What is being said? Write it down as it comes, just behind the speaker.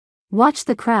Watch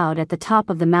the crowd at the top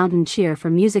of the mountain cheer for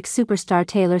music superstar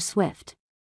Taylor Swift.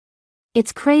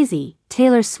 It's crazy.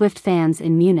 Taylor Swift fans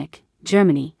in Munich,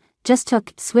 Germany, just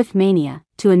took Swift Mania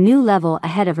to a new level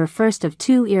ahead of her first of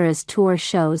two Eras Tour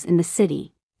shows in the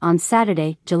city. On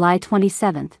Saturday, July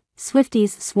 27th,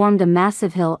 Swifties swarmed a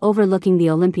massive hill overlooking the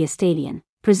Olympia Stadium,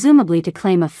 presumably to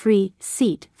claim a free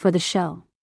seat for the show.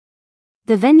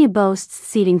 The venue boasts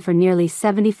seating for nearly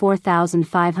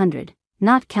 74,500,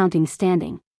 not counting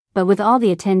standing, but with all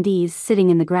the attendees sitting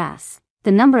in the grass,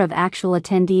 the number of actual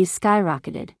attendees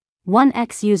skyrocketed. One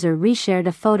ex-user reshared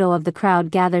a photo of the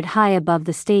crowd gathered high above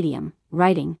the stadium,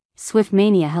 writing, "Swift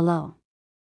Mania hello.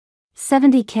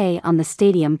 70K on the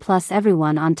stadium plus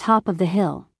everyone on top of the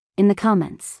hill," in the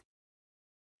comments.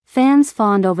 Fans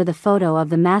fawned over the photo of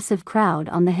the massive crowd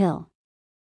on the hill.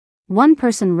 One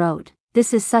person wrote,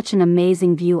 "This is such an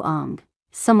amazing view Ong."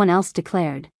 Someone else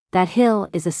declared, "That hill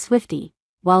is a Swiftie,"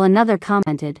 while another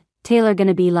commented, "Taylor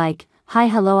gonna be like, hi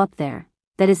hello up there,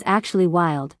 that is actually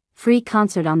wild, free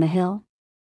concert on the hill?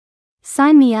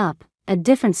 Sign me up," a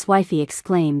different Swiftie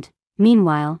exclaimed.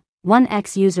 Meanwhile, one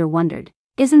ex-user wondered,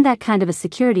 "Isn't that kind of a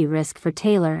security risk for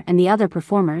Taylor and the other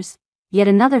performers?" Yet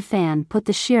another fan put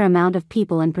the sheer amount of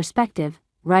people in perspective,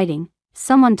 writing,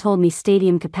 "Someone told me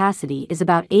stadium capacity is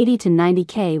about 80 to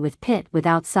 90K with pit with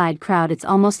outside crowd it's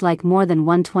almost like more than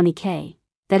 120K.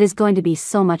 That is going to be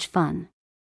so much fun.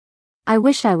 I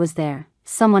wish I was there,"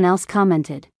 someone else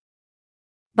commented.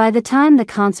 By the time the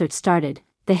concert started,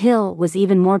 the hill was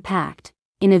even more packed.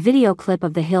 In a video clip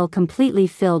of the hill completely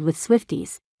filled with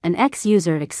Swifties, an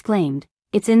ex-user exclaimed,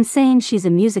 "It's insane she's a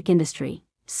music industry."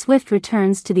 Swift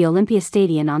returns to the Olympia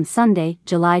Stadium on Sunday,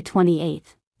 July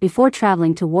 28, before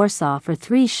traveling to Warsaw for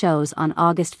 3 shows on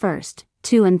August 1,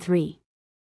 2 and 3.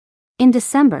 In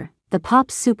December, the pop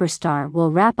superstar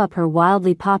will wrap up her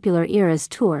wildly popular Eras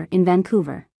Tour in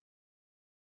Vancouver.